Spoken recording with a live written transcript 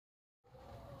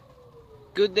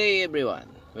Good day everyone,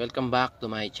 welcome back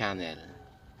to my channel.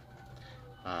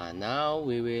 Now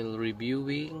we will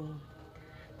reviewing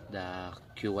the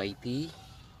QYT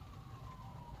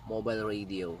mobile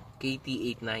radio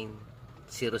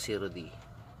KT8900D.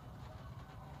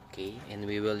 Okay, and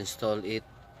we will install it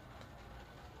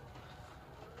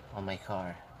on my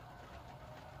car.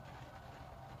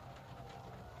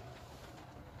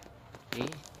 Okay,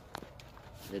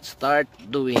 let's start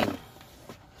doing.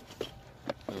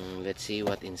 Let's see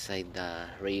what inside the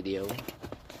radio.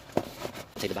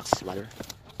 Inside the box, water,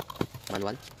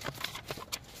 manual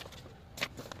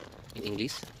in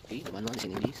English. Okay, the manual is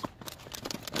in English.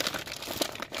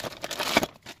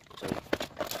 Sorry,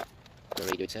 the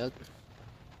radio itself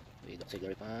with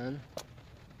auxiliary fan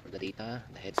for the data,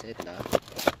 the headset, the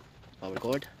power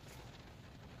cord.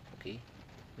 Okay,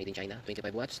 made in China,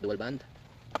 25 watts, dual band,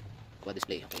 quad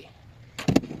display. Okay,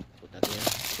 put that here.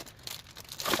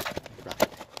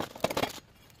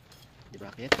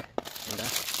 Bracket and the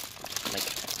mic.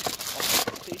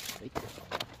 Okay, wait.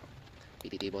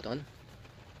 PTT button,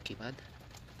 keypad.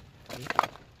 Okay,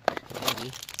 and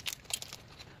the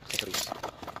accessories.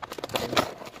 And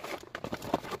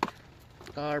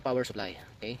car power supply.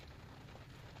 Okay,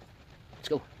 let's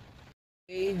go.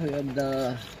 Okay, we have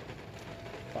the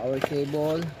power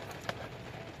cable.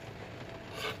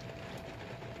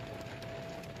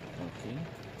 Okay,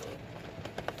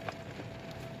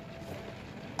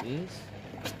 this.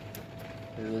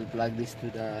 We will plug this to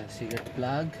the cigarette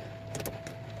plug.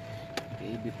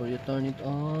 Okay, before you turn it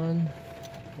on,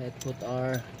 let's put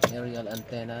our aerial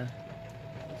antenna.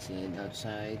 It's in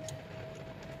outside.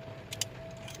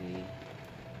 Okay.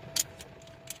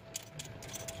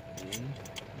 Okay,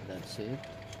 that's it.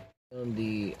 On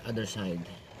the other side.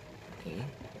 Okay,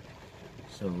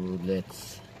 so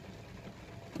let's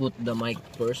put the mic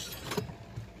first.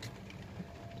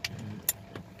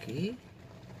 Okay.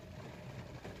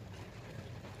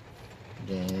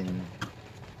 Then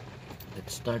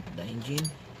let's start the engine.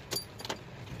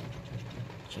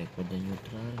 Check for the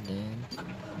neutral. Then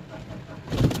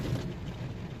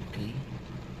okay.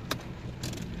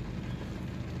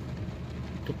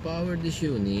 To power this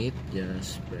unit,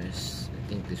 just press, I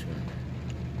think this one.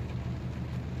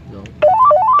 No.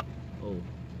 Oh,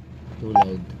 too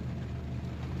loud.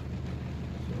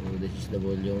 So this is the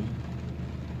volume.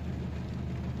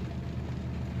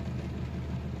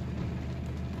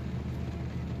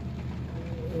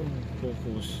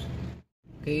 Focus.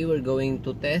 Okay, we're going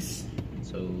to test.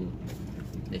 So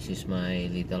this is my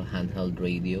little handheld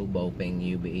radio, Baopeng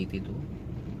UB82.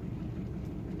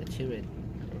 Let's hear it.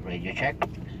 Radio check.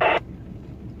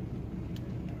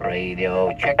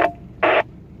 Radio check.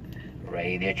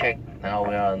 Radio check. Now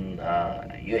we're on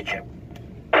UHF.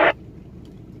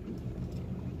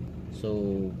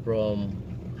 So from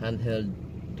handheld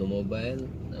to mobile,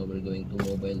 now we're going to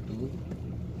mobile to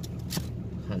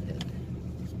handheld.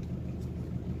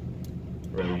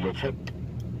 Radio check.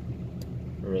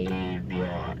 Radio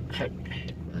check.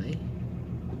 Right.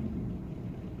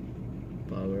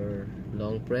 Power,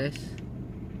 long press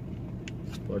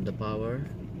for the power.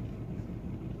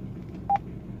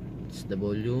 It's the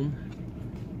volume.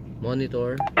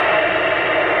 Monitor.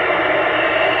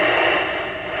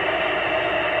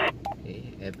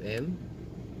 Okay, FM.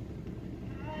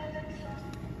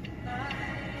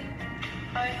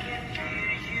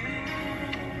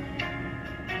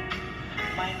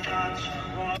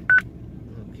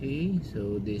 Okay,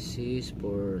 so this is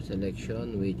for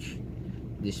selection. Which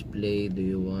display do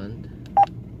you want?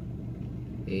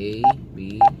 A,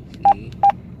 B, C.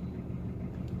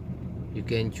 You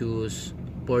can choose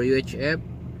for UHF,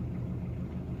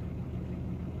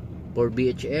 for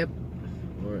VHF,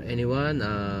 or anyone.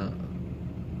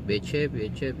 VHF,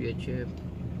 UHF, UHF.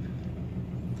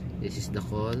 This is the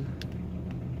call.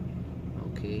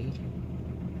 Okay,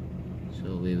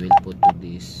 so we will put to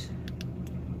this.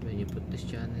 When you put this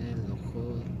channel,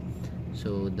 local,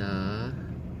 so the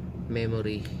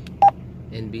memory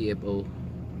NBFO.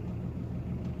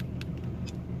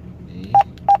 Okay,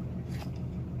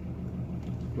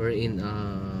 we're in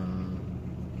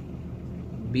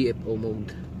BFO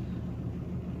mode.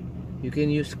 You can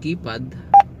use keypad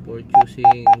for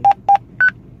choosing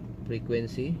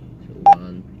frequency. So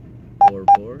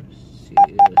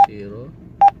 14400.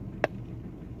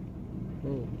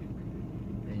 Oh,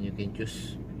 and you can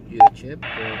choose UHF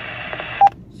for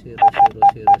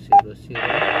 00000.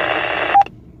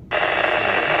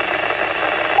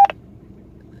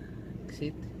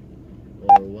 Exit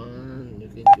or 1. You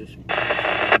can choose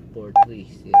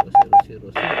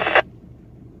 1430000.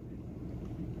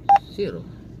 0.